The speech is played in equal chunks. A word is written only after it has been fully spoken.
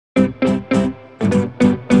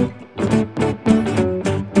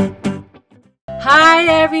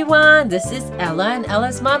everyone, this is Ella and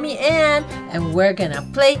Ella's mommy Ann, and we're gonna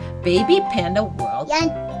play Baby Panda World.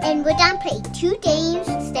 Yeah, and we're gonna play 2 games,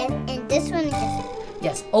 and this one is just...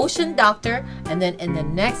 Yes, Ocean Doctor, and then in the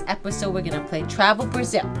next episode we're gonna play Travel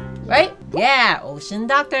Brazil, right? Yeah, Ocean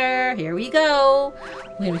Doctor, here we go.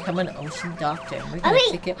 We're gonna become an Ocean Doctor. We're gonna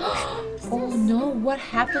take it. Oh no, what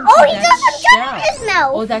happened to he that does shell? have in his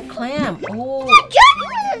mouth. Oh, that clam. Oh, That germ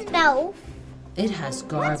in his mouth. it has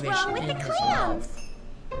garbage in his mouth.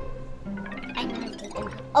 I know how to take them.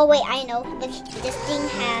 Oh wait, I know. This thing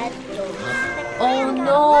has germs. Oh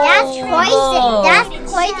no! That's poison.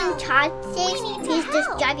 That's poison toxic. He's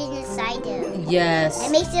just driving inside him. Yes.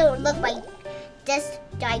 It makes it look like just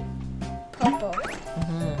like purple.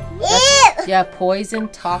 That's, yeah, poison,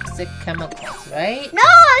 toxic chemicals, right? No,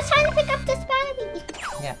 I was trying to pick up this battery.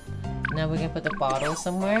 Yeah. Now we're gonna put the bottle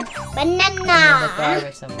somewhere. And then the Banana.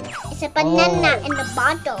 garbage somewhere. It's a banana in the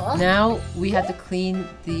bottle. Now we have to clean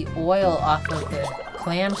the oil off of the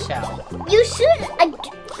clamshell. You should a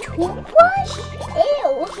toothbrush?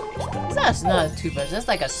 Ew. That's not a toothbrush. That's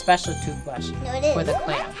like a special toothbrush No, it is. for the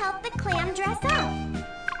clam. Help the clam dress up.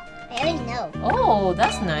 I already know. Oh,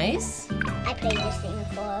 that's nice. I played this thing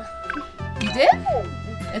before. You did?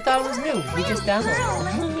 I thought it was new. We just downloaded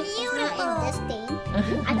it. It's not in this thing.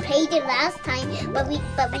 I played it last time, but we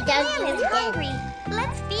downloaded it again.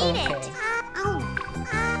 Let's feed Okay. it.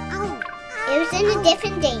 It was in a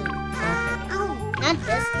different game, Okay. not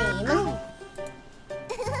this game.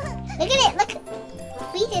 Look at it, look.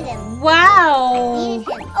 Feeded him. Wow.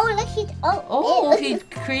 Feeded him. Oh, look, he. Oh, ew. he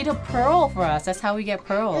created a pearl for us. That's how we get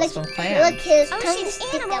pearls Look, from clams. look, his Ocean tongue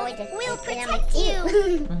stick that animal way. Just, will and I'm protect like, you.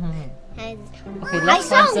 ew. Okay, I let's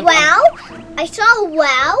saw find a some. wow. I saw a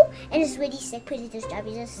wow, and it's really sick. Put it just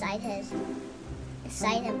driving inside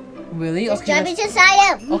inside him. Really? Just Okay. driving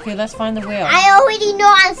inside him. Okay, let's find the whale. I already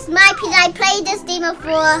know I'm smart because I played this game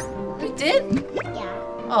before. We did? Yeah,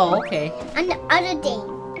 Oh, okay. on the other game.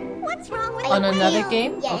 What's wrong with On the another whale?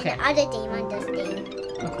 game? Yeah, Okay. the other game on this game.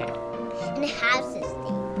 Okay. And it has this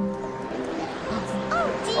thing. Oh,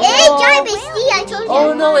 dear. Hey, garbage! See, I told you.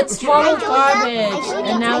 Oh no, it's I swallowed told ya. garbage, I told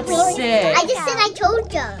ya. and now I told it's ya. sick. I just said I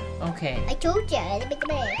told you. Okay. I told you.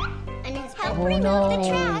 And it's Help Oh, remove no. the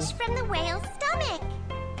trash from the whale's stomach.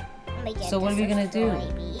 Oh my God, So what are this we gonna is do?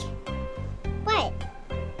 baby. What?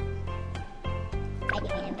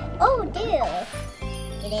 Oh, dude.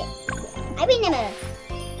 Get it? I remember.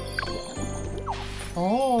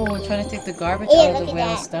 Oh, we're trying to take the garbage Hey, out of look the at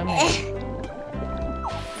whale's that. stomach.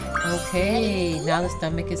 Okay, now the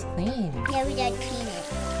stomach is clean. Yeah, we gotta clean it.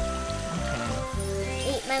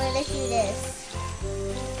 Okay. Wait, Mama, let's do this.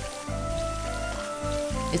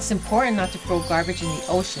 It's important not to throw garbage in the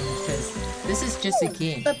ocean because this is just a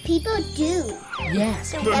game. But people do.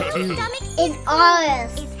 Yes, The people whale's do. stomach In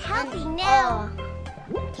ours. is healthy In now.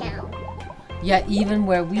 our town. Yeah, even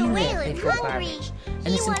where we The live, whale they is throw hungry. garbage. And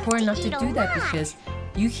He it's wants important to not to eat a do that lot. because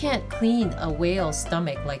you can't clean a whale's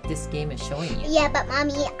stomach like this game is showing you. Yeah, but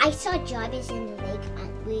Mommy, I saw garbage in the lake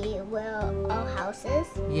where our house is.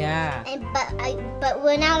 Yeah. But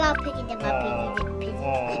we're not allowed picking them up.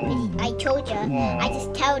 I told you. I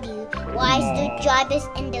just told you why is the garbage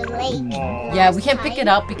in the lake? Yeah, we can't pick it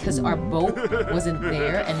up because our boat wasn't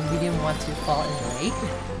there and we didn't want to fall in the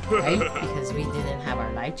lake, right? Because we didn't have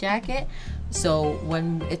our life jacket. So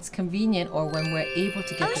when it's convenient or when we're able to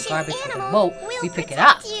get the Ocean garbage with the animal boat, will we pick it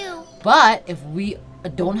up. protect you. But if we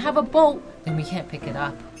don't have a boat, then we can't pick it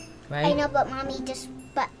up, I right? know, but Mommy,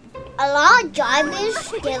 but a lot of garbage.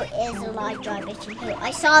 There is a lot of garbage in here.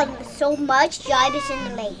 I saw so much garbage in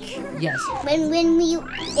the lake. Yes.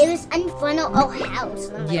 It was in front of our house.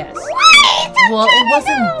 And I'm like, Yes. "What? Well, it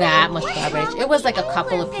wasn't that much garbage. It was like a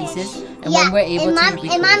couple of pieces. And when we're able and to, Mommy, we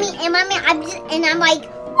and can- Mommy, I'm like,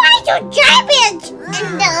 why is there garbage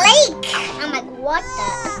in the lake? I'm like, what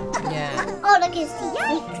the? Yeah. Oh, look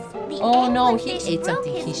at The Oh no, he anglerfish ate broke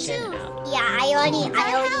something he his shouldn't tooth. have. Yeah, I already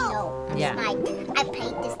know. Yeah. I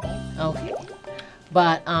played this game. Okay.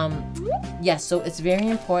 But yes, so it's very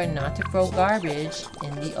important not to throw garbage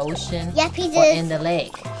in the ocean Yeah, or pieces. in the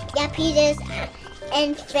lake. Yeah, Peters,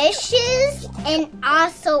 and fishes, and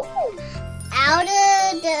also out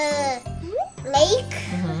of the lake,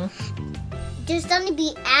 Hmm. there's gonna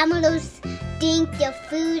be animals think their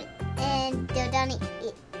food, and they're gonna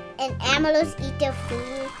eat, and animals eat their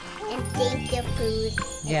food and think their food,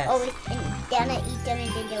 Yes. and they're gonna eat them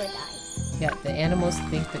and then they will die. Yeah, the animals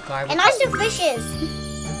think the garbage. And also fishes.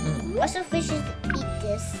 Mhm. Also fishes eat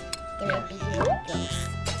this. They will be gross.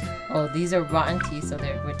 Oh, these are rotten teeth, so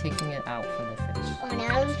we're taking it out for the fish. Oh,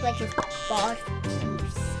 now it looks like it's bald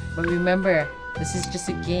teeth. But remember, this is just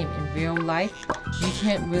a game. In real life, you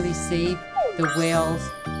can't really save the whale's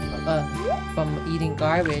from eating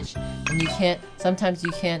garbage, and sometimes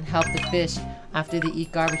you can't help the fish after they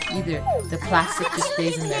eat garbage either. The plastic just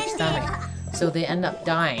stays in their stomach, so they end up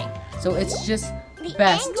dying. So it's just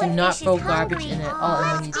best to not throw garbage in at all,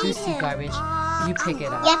 and when you do see garbage, you pick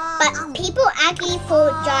it up. Yeah, but people actually throw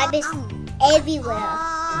garbage everywhere.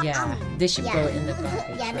 Yeah, they should throw it in the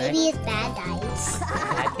garbage. Yeah, right? maybe it's bad guys.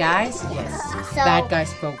 Bad guys? Yes. So- Bad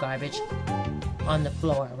guys throw garbage on the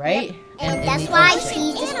floor, right? And in that's the why ocean.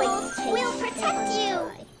 she's just Animals will protect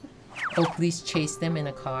you. Oh, police chase them in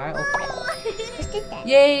a car. Okay. Just did that.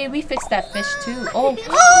 Yay, we fixed that fish too. Oh,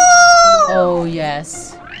 oh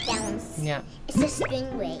yes. That one's, Yeah. it's a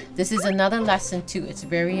stingray. This is another lesson too. It's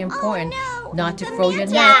very important no, not to the throw your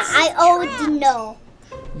mantis- Yeah, nets. I already know.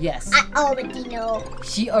 Yes, I already know.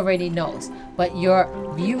 she already knows. But your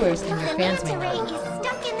viewers and your The fans may manta ray not. is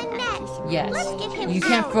stuck in the net. Yes. Let's get him You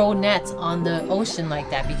can't out. throw nets on the ocean like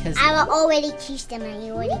that because I will already teach them and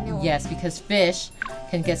you already know. yes, because fish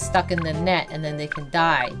can get stuck in the net and then they can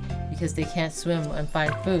die because they can't swim and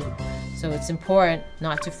find food. So it's important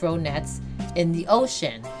not to throw nets in the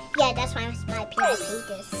ocean. Yeah, that's why my parents hate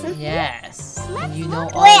this. Yes. And you know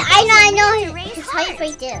all Wait, of I know. Manta ray's His heart's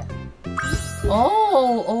right there.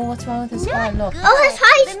 Oh, what's wrong with his heart? Look. Oh, his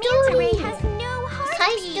heart's The manta ray dirty. has no His heart's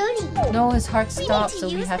heartbeat. dirty. No, his heart need stopped, to so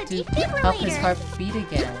we use have the to help his defibrillator. heart beat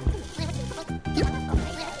again.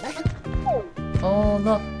 Oh,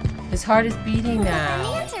 look. His heart is beating The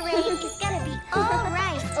now. manta ray is gonna be all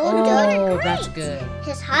right. Oh, dirty. Oh, that's good.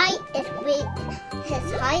 His height is big.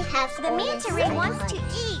 His height has The manta ray wants to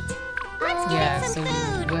eat. Let's give Yeah, it so some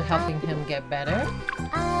food. we're helping him get better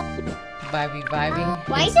by reviving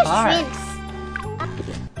Why his is it heart. shrimps?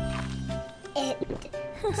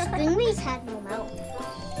 Stingrays have no mouth.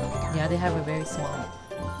 Yeah, they have a very small.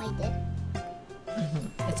 Like this.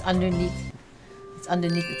 It's underneath. It's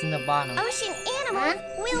underneath. It's in the bottom. Ocean animals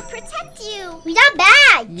will protect you. We got a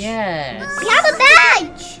badge. Yes. We have a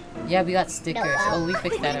badge. Yeah, we got stickers. No. Oh, we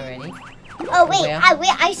fixed that already. Oh wait,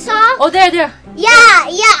 Where? I saw. Oh, there. Yeah.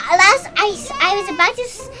 I was about to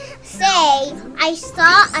say I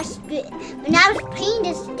saw when I was playing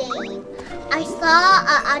this game. I saw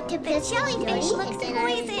a octopus jellyfish dirty, looks and then I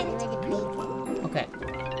poisoned. was ready to play Okay.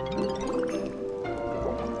 it.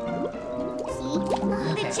 See?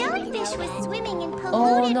 The jellyfish was swimming in polluted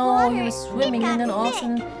Oh no, water. he was swimming and then all of a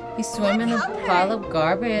sudden he swam in a pile of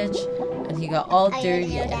garbage and he got all I already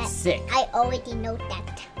dirty know and that. sick. I already know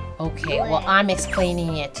that. Okay, well I'm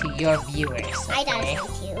explaining it to your viewers. I Okay? don't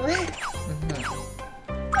say you.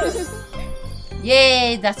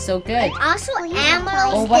 Yay, that's so good. Also,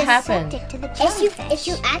 animals. Oh, what is happened? To the If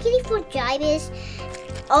you actually put garbage,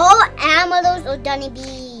 all animals are gonna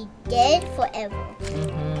be dead forever.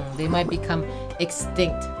 They might become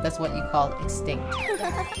extinct. That's what you call extinct.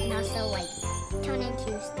 And also, like, turn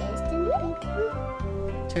into skeleton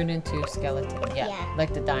people. Turn into skeleton. Yeah, Yeah.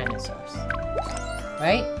 like the dinosaurs.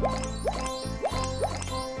 Right?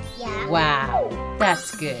 Yeah. Wow, that's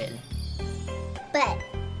good.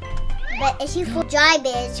 But if you put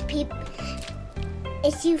garbage,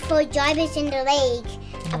 if you put garbage in the lake,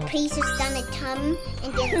 a priest is gonna come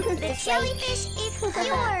and then The just like, jellyfish is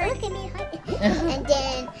cured. look at me, and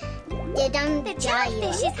then they're done The die you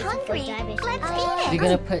jellyfish is if you put hungry. garbage in Let's the feed lake. it. They're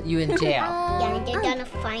gonna put you in jail. Yeah, and they're gonna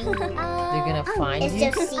find you. They're gonna find It's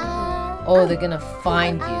you? the sea. Oh, they're gonna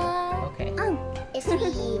find you. Okay. It's the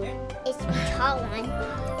tall one.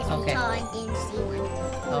 It's the Okay. tall one, then sea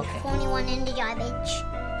one. Okay. 21 in the garbage.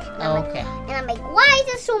 And I'm like, Okay. and I'm like, why is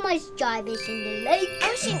there so much garbage in the lake?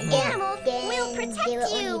 Ocean And animals then will they protect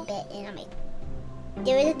were you. only bit, and I'm like,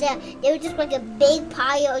 there was just like a big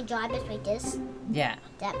pile of garbage like this, Yeah.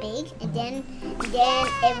 that big, and then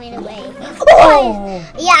it went away. Oh!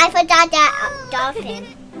 Yeah, I forgot that dolphin.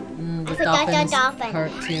 The I forgot that dolphins dolphin.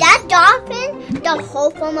 hurt too. That dolphin, the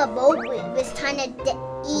whole from a boat was trying to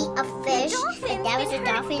eat a fish. Like that was a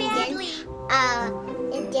dolphin.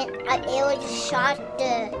 And then an arrow just shot the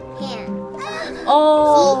hand.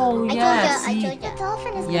 Oh, See? yeah. I See? told you.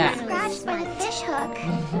 Dolphin is Yeah. being scratched by the fish hook.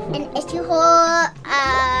 And if you hold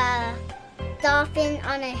a dolphin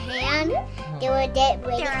on a hand, they will get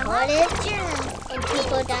really There are lots hard, of germs. and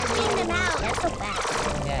people don't Clean them out. That's so bad.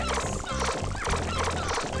 Yes.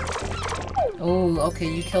 Oh, okay.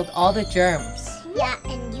 You killed all the germs. Yeah,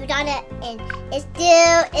 and you gotta, and it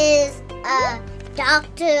still is a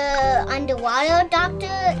doctor, underwater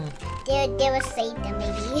doctor. They will save them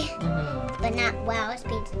maybe, but not whales.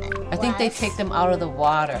 I think they take them out of the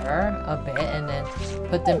water a bit and then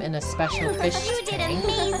put them in a special fish You did tank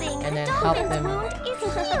amazing. and then the help dolphin's them wound is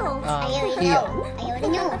healed. I already heal. know. I already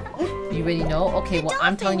know. You already know? Okay, well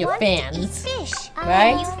I'm telling your Dolphin wants to fans. eat fish.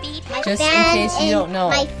 Right? You feed him? Just in case you don't know.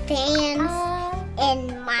 My fans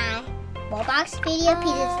in my Roblox video,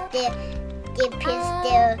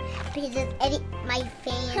 my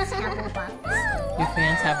fans have Roblox. Your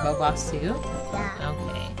fans have Roblox too? Yeah.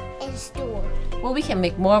 Okay. In store. Well, we can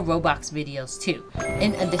make more Roblox videos too,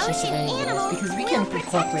 in addition to learning videos, because we can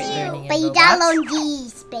incorporate learning But in you Roblox. download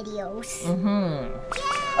these videos. Mm-hmm.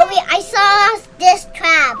 Oh wait, I saw this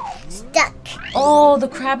crab stuck. Oh, the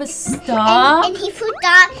crab is stuck. And he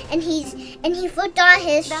forgot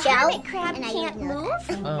his The shell. hermit crab and I can't didn't know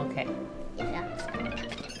move? Okay. that.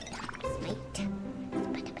 Smite.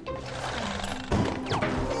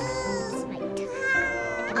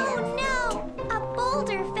 Oh no! A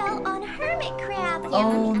boulder fell on hermit crab.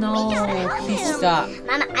 Oh no, he's stuck.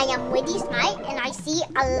 Mama, I am really smart, and I see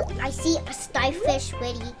a starfish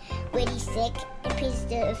really sick. And please,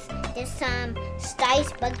 there's some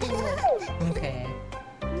stars bugging me. Okay.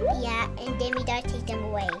 Yeah, and then we gotta take them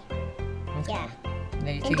away. Yeah, Now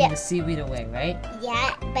you're taking the seaweed away, right?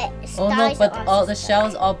 yeah, but Oh stars no, but are all also the shell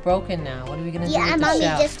is all broken now. What are we gonna do Yeah, with the mommy,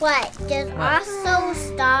 shell? guess what? There's also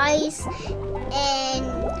stars, and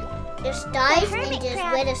there's stars, and hermit there's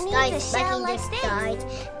crab where the needs stars a shell bugging the like this. stars,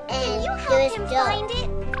 Can and you help there's him the find it?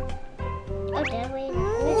 oh, there we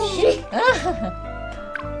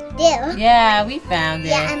there. Yeah, we found it.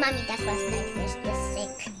 Yeah, and mommy, that's why starfish is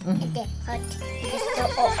sick. And they hurt. They just go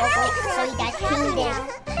all over, so you got clean them.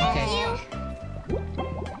 Okay.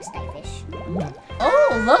 Starfish.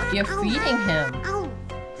 Oh, look, you're feeding him. Oh,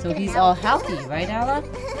 So he's all healthy, right, Ella?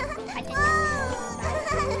 I didn't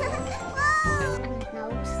know.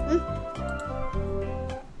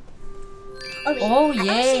 Oh, wait. Oh,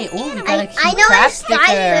 yay. Oh, we got a I cute know crab what a starfish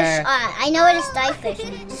sticker. are. I know what a starfish.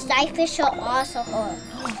 Starfish are also hurt.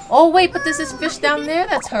 Oh, wait, but there's this fish down there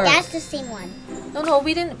that's hurt. That's the same one. No,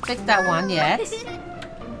 we didn't fix that one yet.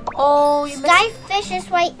 Oh, you missed... Starfish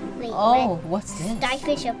is right. Wait, Oh, what's this?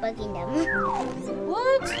 starfish are bugging them.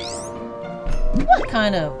 What? What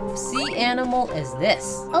kind of sea animal is this?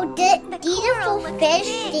 Oh, these are coral for looks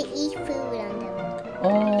fish. big. They eat food on them.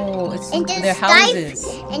 Oh, it's And there's their houses.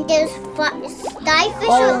 And there's starfish.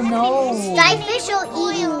 Oh, no. Starfish are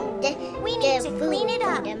eating We the need to food clean it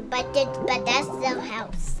on up. them, but that's their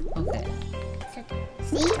house. Okay. So,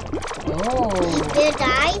 see, Oh, their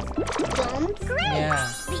guys, jumps.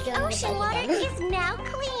 yeah. The ocean water is now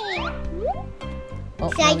clean. Oh,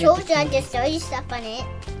 See, I now we have told to you keep- there's dirty stuff on it.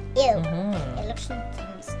 Ew. Mhm. It looks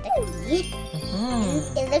sticky.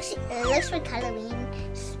 Mhm. It looks like Halloween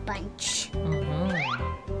sponge.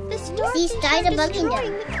 Mhm. The See, starfish stars are are bugging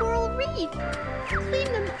destroying the coral reef. Clean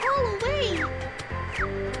them all away.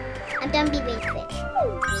 I'm done. Be really quick.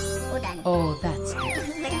 Hold on. Oh, that's good.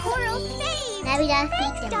 The coral saved. Now we gotta feed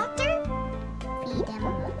Thanks, them. Doctor. Feed them.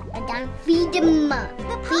 I'm done. Feed them. The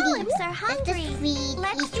Feed polyps are Let's hungry. just feed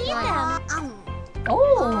Let's each feed one. them. Oh,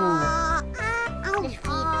 Let's feed each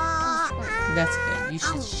one. that's good. You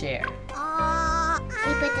should share.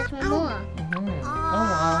 Hey, but there's one more. Mhm. Oh,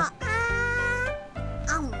 wow.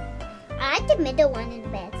 I like the middle one the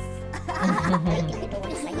best. I like the middle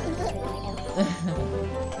one.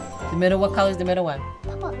 The middle, what color is the middle one?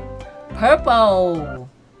 Papa, Purple.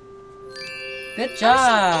 Good job.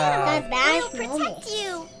 that bad We'll moment. protect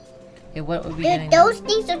you. Okay, what are we getting? Those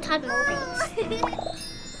things are called moments.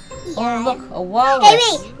 Oh, look, a walrus. Hey,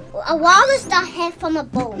 wait. A walrus got hit from a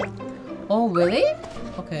boat. Oh, really?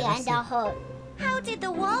 Okay, Yeah, let's and see. that hurt. How did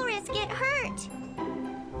the walrus get hurt?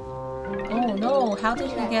 Oh, no. How did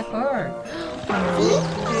he get hurt? See?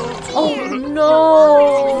 Oh, Hit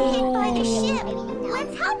no. by the ship. Maybe now.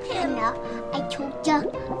 Let's help him. No, I told ya.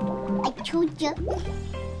 I told ya.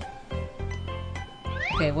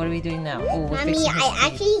 Okay, what are we doing now? Oh, we're Mommy, fixing his I teeth.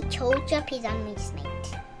 actually told ya please on my snake.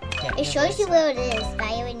 Yeah, It yeah, shows you where it is, but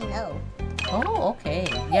I already know. Oh, okay.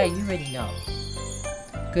 Yeah, you already know.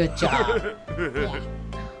 Good job. Yeah.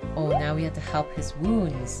 Oh, now we have to help his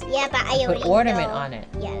wounds. Yeah, but I already Put ornament know. on it.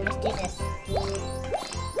 Yeah, let's do this.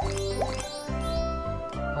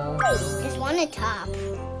 Oh, There's one on top.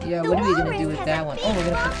 yeah. What are we gonna do with that one? Oh, we're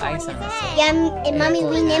gonna put ice on this. Yeah, and Mommy,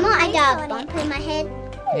 cool. remember I got a bump in my head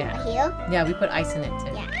Yeah, here? yeah. We put ice in it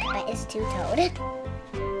too. Yeah, but it's two-toed.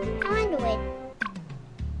 Come on, do it.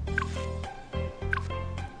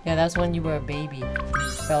 Yeah, that's when you were a baby. You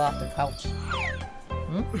fell off the couch.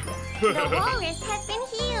 Hmm? The walrus has been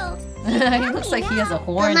healed. He looks like he has a But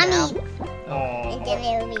horn now. Mommy, and then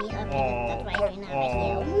it will be okay. That's why you're not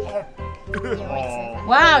here.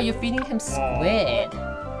 Wow, you're feeding him squid.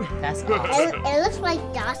 That's awesome. It looks like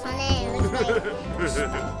dots on it. It looks like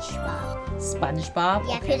SpongeBob. SpongeBob?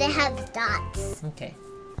 Yeah, because it has dots. Okay.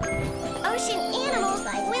 Ocean animals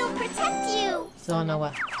will protect you. So now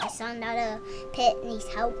what? I son out of pit needs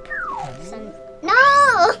help. Son,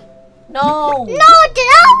 no! No. No,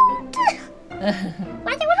 don't!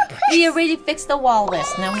 Why do you want to push? We already fixed the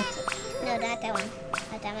walrus. Now we. No, not that one.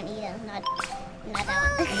 Not that one either. Not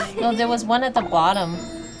that one. No, there was one at the bottom.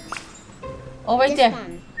 Oh, right This there.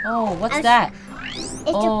 one. Oh, what's that?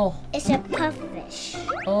 It's a pufferfish.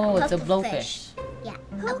 Oh, it's a Pufferfish. blowfish. Yeah.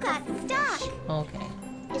 Who got stuck? Okay.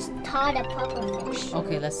 It's called a pufferfish.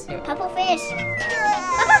 Okay, let's hear it. Pufferfish.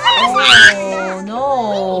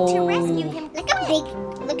 Oh, To no. rescue him.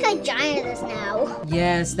 Look how giant it is now.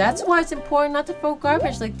 Yes, that's why it's important not to throw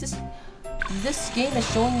garbage. Like this game is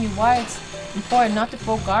showing you why it's important not to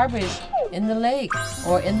throw garbage in the lake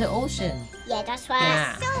or in the ocean. Yeah, that's why.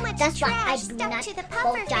 Yeah. So much That's why I trash do stuck not to the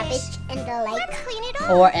throw pufferfish. garbage in the lake. Let's clean it up.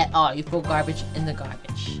 Or at all, you throw garbage in the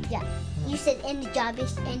garbage. Yeah. You said in the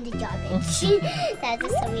garbage, in the garbage. That's just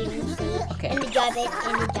the way we say it. Okay. In the garbage,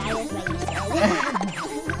 what you said.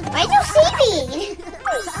 Why do you see me?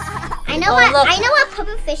 I know what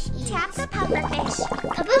pufferfish eats. Tap the pufferfish.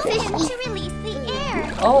 Pufferfish To release the air.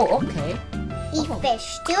 Oh, okay. eat fish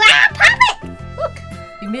too. Ah, puppet! Look,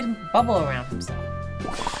 he made a bubble around himself.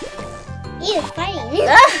 He is fighting.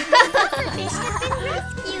 Pufferfish have been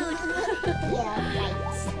rescued. Yeah, right.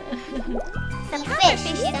 The Eat pufferfish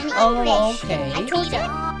fish. is Then eat Oh, fish. okay. I told you.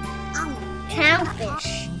 Clownfish.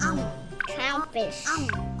 Clownfish.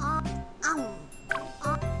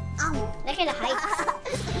 Look at the heights.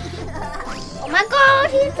 Oh my god,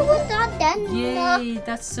 he's doing that then. Yay,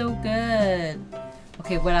 that's so good.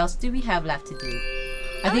 Okay, what else do we have left to do?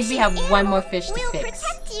 I think we have one more fish to We'll fix.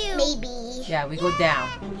 protect you. Maybe. Yeah, we go down.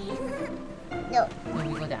 No. No,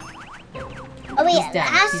 we go down. Oh wait, He's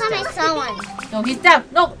down, last he's time I down. saw one. No, he's down.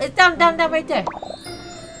 No, it's down right there.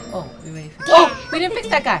 Oh, we already fixed. Oh, we didn't fix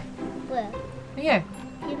that guy. Where? Here.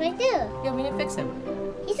 He's right there. Yeah, we didn't fix him.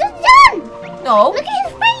 He's just done. No, Look at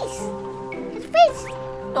his face. His face.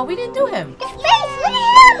 no, we didn't do him. His face. Look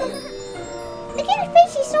at him. Look at his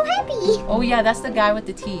face. He's so happy. Oh yeah, that's the guy with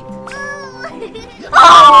the teeth.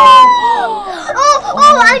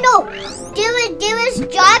 Oh, I know. There was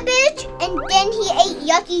garbage, and then he ate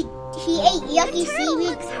yucky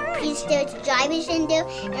seaweed. There's garbage in there,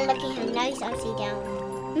 and look at him. Now he's upside down.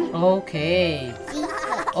 Okay. See, look.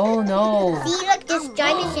 Oh no. See, look, there's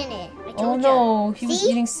garbage in it. I Oh told ya. no, he was See?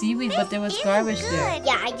 eating seaweed, but there was garbage there.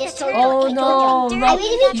 Yeah, I just told you. Oh I no, told ya. I Rocky.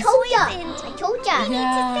 really told ya. I told ya.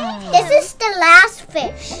 Yeah. This is the last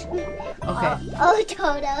fish. Okay. Oh,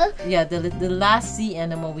 Toto. Yeah, the last sea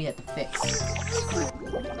animal we had to fix. Oh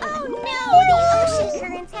no, the ocean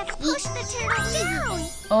currents have pushed the turtle down.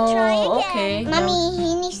 Try Oh, again. okay. Mommy,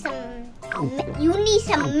 he needs some. You need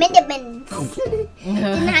some vitamins. Didn't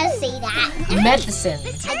know how to say that. Medicine. I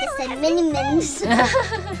just said vitamins.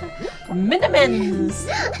 Minimins.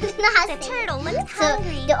 I didn't know how The to say it. turtle looks So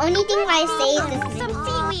hungry. the only thing I say is this Some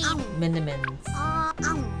seaweed. Minimins.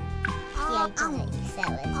 Yeah,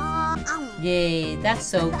 salad. Yay, that's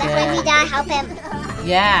so That's why we good. gotta help him.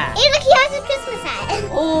 Yeah. Hey, look, he has a Christmas hat.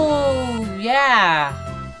 Oh, yeah.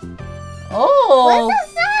 Oh.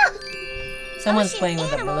 What's that? Someone's Ocean playing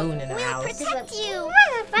with a animal balloon in the will house. protect you.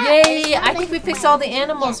 Yay, I think we fixed all the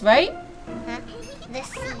animals, right? Huh? The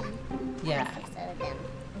sea. Yeah. So them.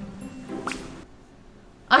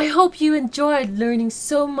 I hope you enjoyed learning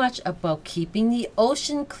so much about keeping the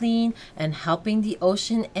ocean clean and helping the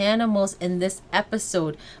ocean animals in this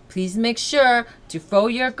episode. Please make sure to throw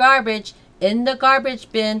your garbage in the garbage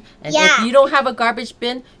bin. And if Yeah. you don't have a garbage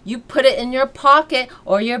bin, you put it in your pocket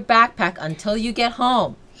or your backpack until you get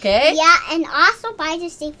home. Okay? Yeah, and also buy the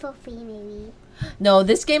steak for free, maybe. No,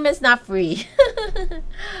 this game is not free.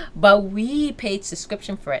 But we paid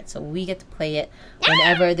subscription for it, so we get to play it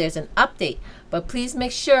whenever there's an update. But please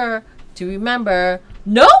make sure to remember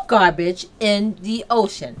no garbage in the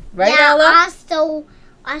ocean. Right, Yeah, Ella? also,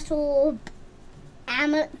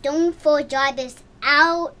 don't throw garbage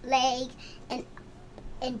out lake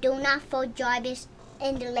and do not throw garbage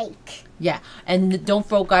in the lake. Yeah, and don't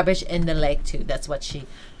throw garbage in the lake too. That's what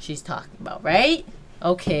she's talking about, right?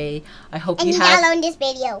 Okay, I hope And you yellow had. in this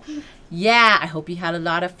video. Yeah, I hope you had a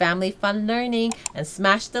lot of family fun learning, and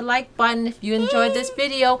smash the like button if you enjoyed this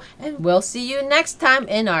video. And we'll see you next time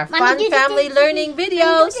in our Mommy, fun do this family dance with learning me. Mommy, do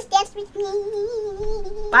videos. this dance with me.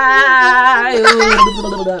 Bye.